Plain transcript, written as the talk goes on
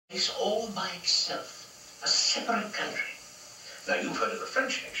It's all by itself, a separate country. Now, you've heard of the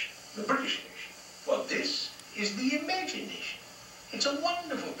French nation, the British nation. Well, this is the imagination. It's a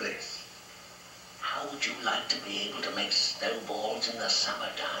wonderful place. How would you like to be able to make snowballs in the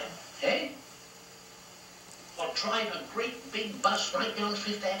summertime, eh? Or drive a great big bus right down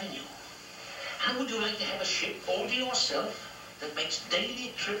Fifth Avenue? How would you like to have a ship all to yourself that makes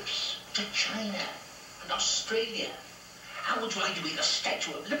daily trips to China and Australia? How would you like to be the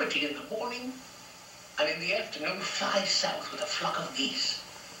Statue of Liberty in the morning and in the afternoon fly south with a flock of geese?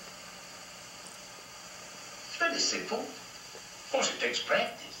 It's very simple. Of course, it takes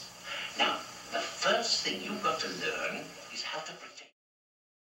practice. Now, the first thing you've got to learn is how to